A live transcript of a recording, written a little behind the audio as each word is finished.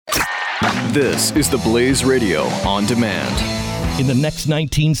This is the Blaze Radio on demand. In the next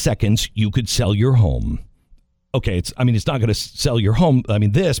 19 seconds, you could sell your home. Okay, it's not going to sell your home,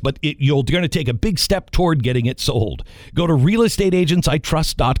 but you're going to take a big step toward getting it sold. Go to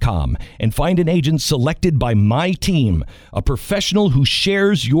realestateagentsitrust.com and find an agent selected by my team, a professional who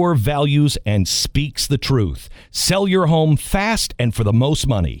shares your values and speaks the truth. Sell your home fast and for the most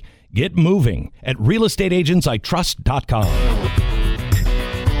money. Get moving at realestateagentsitrust.com.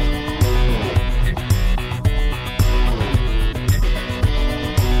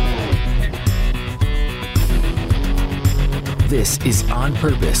 This is On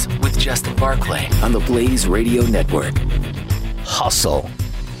Purpose with Justin Barclay on the Blaze Radio Network. Hustle.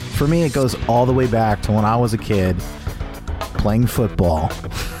 For me, it goes all the way back to when I was a kid playing football,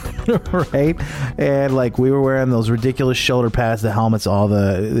 right? And like we were wearing those ridiculous shoulder pads, the helmets, all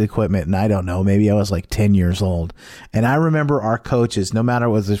the equipment. And I don't know, maybe I was like 10 years old. And I remember our coaches, no matter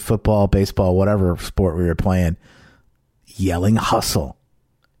was it football, baseball, whatever sport we were playing, yelling hustle,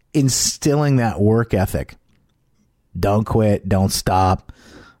 instilling that work ethic. Don't quit. Don't stop.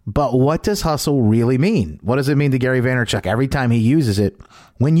 But what does hustle really mean? What does it mean to Gary Vaynerchuck every time he uses it?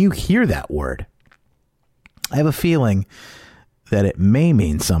 When you hear that word, I have a feeling that it may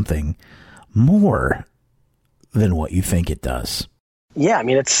mean something more than what you think it does. Yeah, I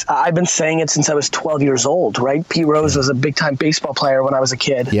mean, I've been saying it since I was 12 years old, right? Pete Rose was a big-time baseball player when I was a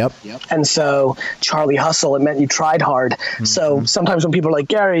kid. Yep. And so Charlie Hustle, it meant you tried hard. Mm-hmm. So sometimes when people are like,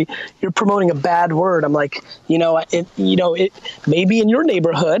 Gary, you're promoting a bad word, I'm like, it maybe in your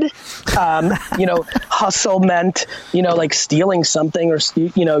neighborhood, hustle meant, like stealing something or,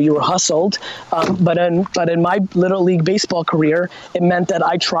 you were hustled. But in my Little League baseball career, it meant that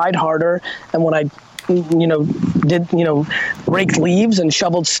I tried harder. And when I raked leaves and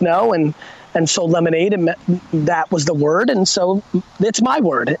shoveled snow and sold lemonade, and that was the word. And so it's my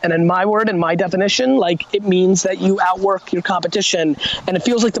word. And in my word and my definition, like it means that you outwork your competition. And it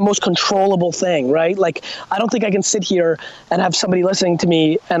feels like the most controllable thing, right? Like I don't think I can sit here and have somebody listening to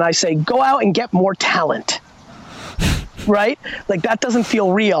me and I say, go out and get more talent. Right? Like that doesn't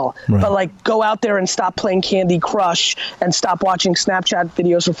feel real, right. But like go out there and stop playing Candy Crush and stop watching Snapchat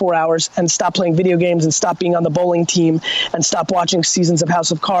videos for 4 hours and stop playing video games and stop being on the bowling team and stop watching seasons of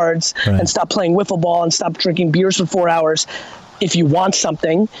House of Cards, right. And stop playing wiffle ball and stop drinking beers for 4 hours. If you want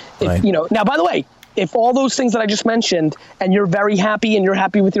something, right. Now, by the way, if all those things that I just mentioned and you're very happy and you're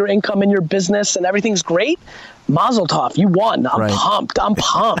happy with your income and your business and everything's great, Mazel tov, you won. I'm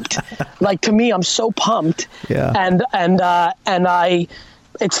pumped. Like to me, I'm so pumped. Yeah. And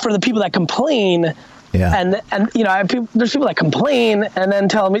it's for the people that complain. Yeah. And there's people that complain and then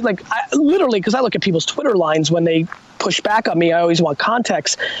tell me like because I look at people's Twitter lines when they push back on me. I always want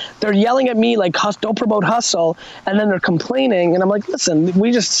context. They're yelling at me like, don't promote hustle. And then they're complaining. And I'm like, listen,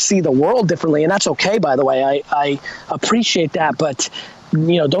 we just see the world differently. And that's okay, by the way. I appreciate that. But,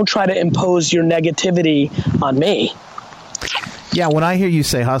 don't try to impose your negativity on me. Yeah. When I hear you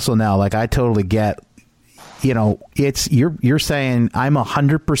say hustle now, like I totally get, it's you're saying I'm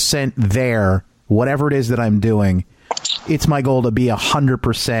 100% there, whatever it is that I'm doing. It's my goal to be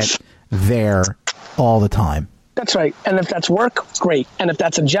 100% there all the time. That's right. And if that's work, great. And if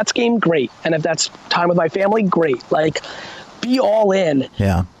that's a Jets game, great. And if that's time with my family, great. Like, be all in.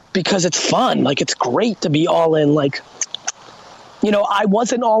 Yeah. Because it's fun. Like, it's great to be all in. Like, I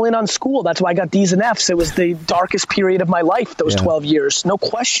wasn't all in on school. That's why I got D's and F's. It was the darkest period of my life, those 12 years. No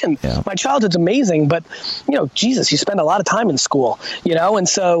question. Yeah. My childhood's amazing. But, Jesus, you spend a lot of time in school, and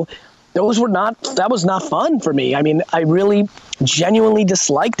so that was not fun for me. I mean, I really genuinely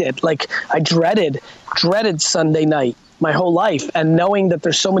disliked it. Like I dreaded Sunday night my whole life. And knowing that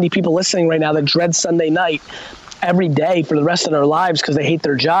there's so many people listening right now that dread Sunday night every day for the rest of their lives because they hate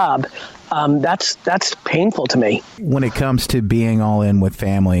their job, that's painful to me. When it comes to being all in with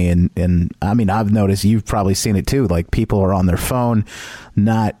family and I mean, I've noticed you've probably seen it too. Like people are on their phone,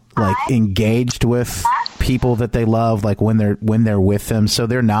 not like engaged with people that they love, like when they're with them. So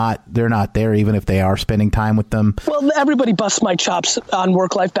they're not there even if they are spending time with them. Well, everybody busts my chops on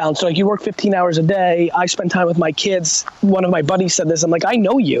work-life balance. So like you work 15 hours a day. I spend time with my kids. One of my buddies said this. I'm like, I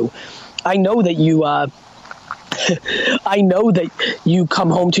know you. I know that you I know that you come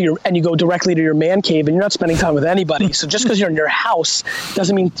home and you go directly to your man cave and you're not spending time with anybody. So just because you're in your house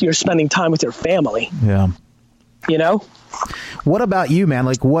doesn't mean you're spending time with your family. Yeah. What about you, man?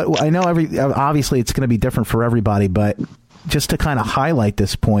 Like what I know obviously it's going to be different for everybody, but just to kind of highlight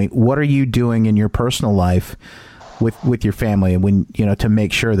this point, what are you doing in your personal life with your family and when, to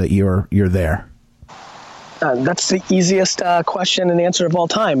make sure that you're there? That's the easiest question and answer of all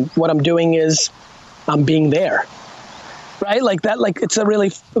time. What I'm doing is I'm being there. right? Like that, like it's a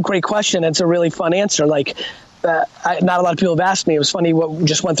really great question. It's a really fun answer. Like, not a lot of people have asked me. It was funny what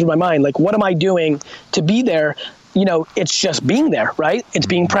just went through my mind. Like, what am I doing to be there? You know, it's just being there, right? It's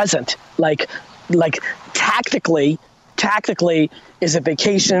being present. Like tactically, is it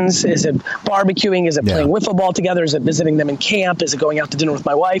vacations? Is it barbecuing? Is it playing wiffle ball together? Is it visiting them in camp? Is it going out to dinner with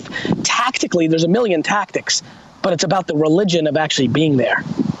my wife? Tactically, there's a million tactics, but it's about the religion of actually being there.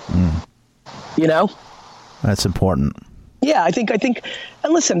 You know? That's important. Yeah, I think,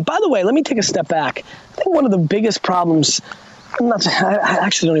 and listen, by the way, let me take a step back. I think one of the biggest problems, I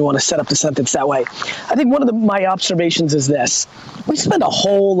actually don't even want to set up the sentence that way. I think one of my observations is this. We spend a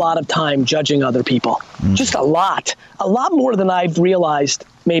whole lot of time judging other people. Just a lot more than I've realized,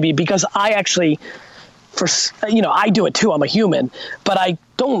 maybe, because I actually, I do it too. I'm a human, but I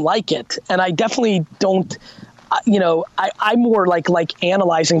don't like it. And I definitely don't, I'm more like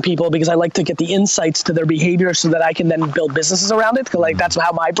analyzing people because I like to get the insights to their behavior so that I can then build businesses around it. Cause that's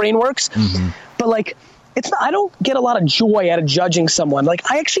how my brain works. But I don't get a lot of joy out of judging someone. Like,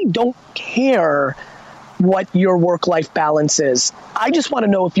 I actually don't care what your work-life balance is. I just want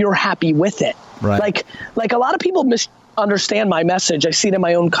to know if you're happy with it. Right. Like a lot of people misunderstand my message. I see it in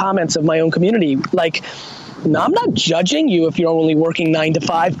my own comments of my own community. Like, no, I'm not judging you if you're only working 9 to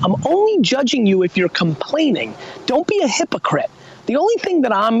 5. I'm only judging you if you're complaining. Don't be a hypocrite. The only thing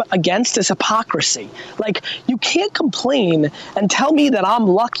that I'm against is hypocrisy. Like, you can't complain and tell me that I'm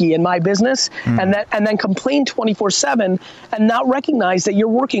lucky in my business and then complain 24/7 and not recognize that you're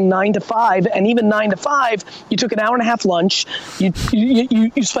working 9 to 5, and even 9 to 5, you took an hour and a half lunch. You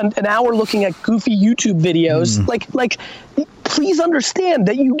spent an hour looking at goofy YouTube videos. Like, please understand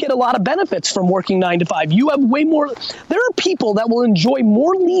that you get a lot of benefits from working 9 to 5. You have way more. There are people that will enjoy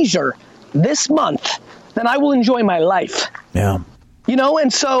more leisure this month than I will enjoy my life. Yeah.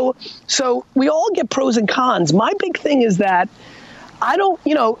 And so we all get pros and cons. My big thing is that I'm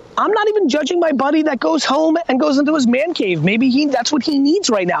not even judging my buddy that goes home and goes into his man cave. Maybe that's what he needs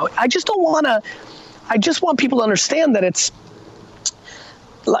right now. I just want people to understand that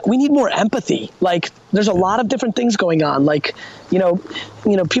we need more empathy. Like, there's a lot of different things going on. Like,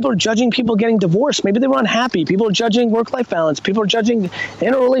 people are judging people getting divorced. Maybe they were unhappy. People are judging work-life balance. People are judging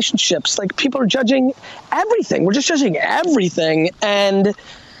interrelationships. Like, people are judging everything. We're just judging everything. And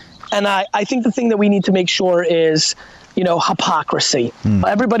I think the thing that we need to make sure is, hypocrisy.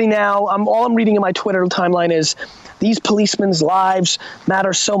 Everybody now, all I'm reading in my Twitter timeline is, these policemen's lives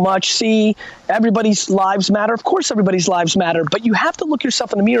matter so much. See, everybody's lives matter. Of course, everybody's lives matter. But you have to look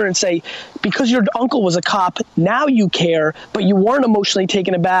yourself in the mirror and say, because your uncle was a cop, now you care, but you weren't emotionally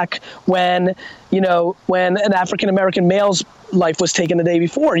taken aback when an African-American male's life was taken the day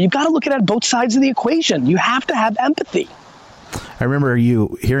before. You've got to look at both sides of the equation. You have to have empathy. I remember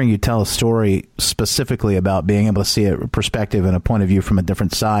hearing you tell a story specifically about being able to see a perspective and a point of view from a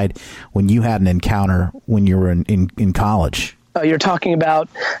different side when you had an encounter when you were in college. You're talking about,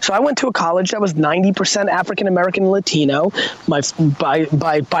 so I went to a college that was 90% African-American and Latino.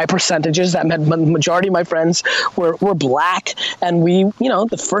 By percentages, that meant the majority of my friends were black. And we,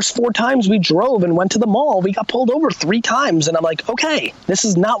 the first 4 times we drove and went to the mall, we got pulled over 3 times. And I'm like, okay, this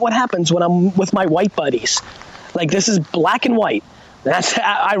is not what happens when I'm with my white buddies. Like, this is black and white. That's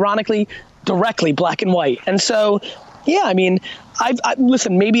ironically directly black and white. And so, yeah, I mean,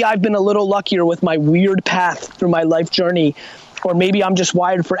 listen, maybe I've been a little luckier with my weird path through my life journey, or maybe I'm just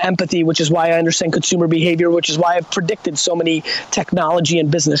wired for empathy, which is why I understand consumer behavior, which is why I've predicted so many technology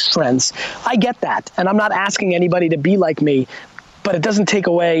and business trends. I get that. And I'm not asking anybody to be like me, but it doesn't take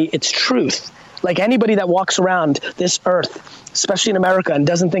away its truth. Like, anybody that walks around this earth, especially in America, and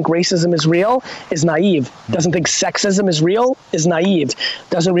doesn't think racism is real is naive. Doesn't think sexism is real is naive.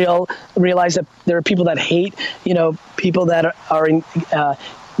 Doesn't realize that there are people that hate, people that are in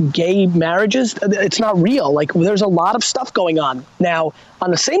gay marriages. It's not real. Like, there's a lot of stuff going on. Now, on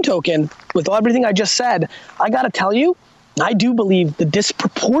the same token, with everything I just said, I got to tell you, I do believe the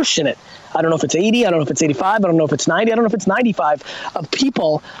disproportionate, I don't know if it's 80, I don't know if it's 85, I don't know if it's 90, I don't know if it's 95, of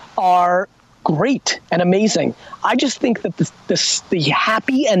people are great and amazing. I just think that the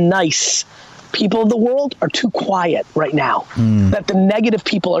happy and nice people of the world are too quiet right now. That the negative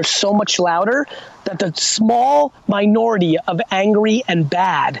people are so much louder, that the small minority of angry and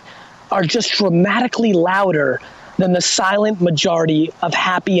bad are just dramatically louder than the silent majority of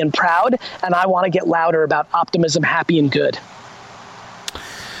happy and proud. And I want to get louder about optimism, happy and good.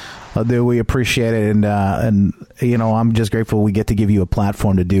 Dude, we appreciate it, and I'm just grateful we get to give you a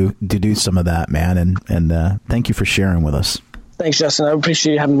platform to do some of that, man. And thank you for sharing with us. Thanks, Justin. I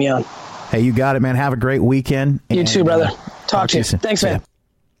appreciate you having me on. Hey, you got it, man. Have a great weekend. You too, brother. Talk to you. Thanks, man.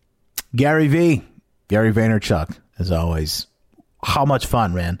 Gary Vaynerchuck. as always. How much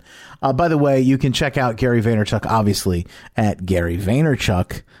fun, man. By the way, you can check out Gary Vaynerchuck, obviously, at Gary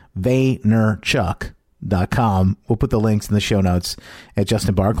Vaynerchuck, Vaynerchuck.com. We'll put the links in the show notes at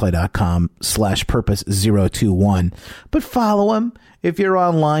justinbarclay.com/purpose021. But follow him if you're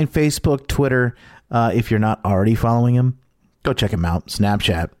online, Facebook, Twitter. If you're not already following him, go check him out.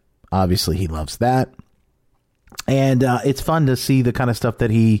 Snapchat, obviously, he loves that. And it's fun to see the kind of stuff that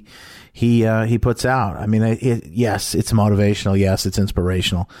he puts out. I mean, yes, it's motivational. Yes, it's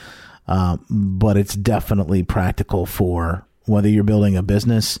inspirational. But it's definitely practical for whether you're building a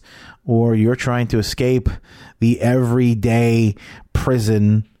business or you're trying to escape the everyday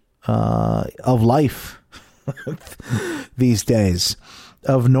prison of life these days,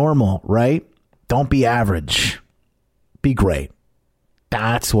 of normal, right? Don't be average. Be great.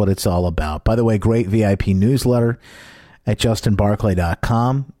 That's what it's all about. By the way, great VIP newsletter at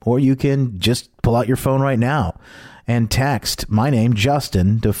justinbarclay.com, or you can just pull out your phone right now and text my name,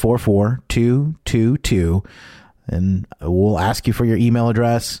 Justin, to 44222, and we'll ask you for your email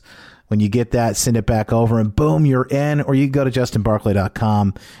address. When you get that, send it back over, and boom, you're in. Or you can go to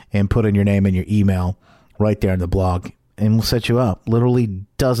justinbarclay.com and put in your name and your email right there in the blog, and we'll set you up. Literally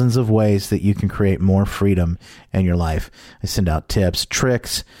dozens of ways that you can create more freedom in your life. I send out tips,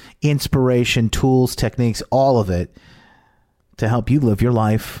 tricks, inspiration, tools, techniques, all of it to help you live your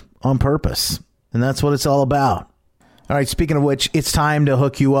life on purpose. And that's what it's all about. All right, speaking of which, it's time to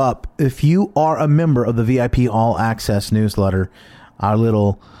hook you up. If you are a member of the VIP All Access newsletter, our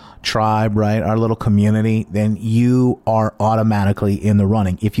little tribe, right, our little community, then you are automatically in the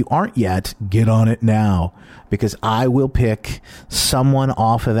running. If you aren't yet, get on it now, because I will pick someone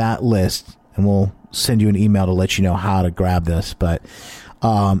off of that list and we'll send you an email to let you know how to grab this. But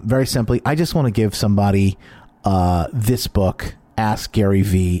very simply, I just want to give somebody this book, Ask Gary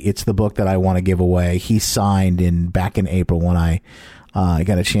V. It's the book that I want to give away. He signed back in April when I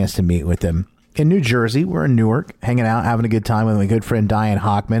got a chance to meet with him in New Jersey. We're in Newark, hanging out, having a good time with my good friend Diane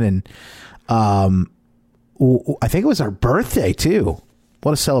Hockman. And I think it was our birthday, too.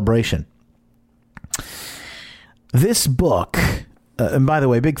 What a celebration. This book, and by the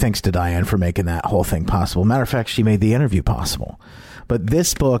way, big thanks to Diane for making that whole thing possible. Matter of fact, she made the interview possible. But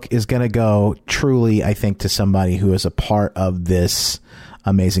this book is going to go truly, I think, to somebody who is a part of this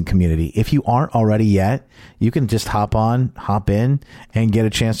amazing community. If you aren't already yet, you can just hop in and get a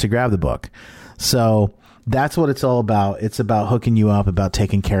chance to grab the book. So that's what it's all about. It's about hooking you up, about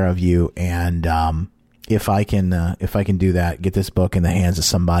taking care of you. And if I can do that, get this book in the hands of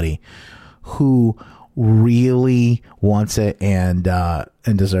somebody who really wants it and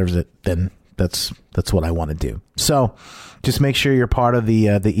deserves it, then that's what I want to do. So just make sure you're part of the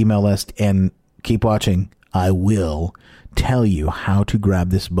email list and keep watching. I will tell you how to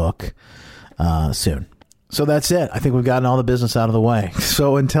grab this book soon. So that's it. I think we've gotten all the business out of the way.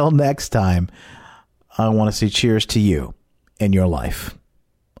 So until next time, I want to say cheers to you and your life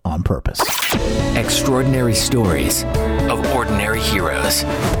on purpose. Extraordinary stories of ordinary heroes.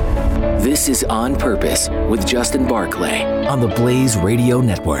 This is On Purpose with Justin Barclay on the Blaze Radio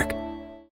Network.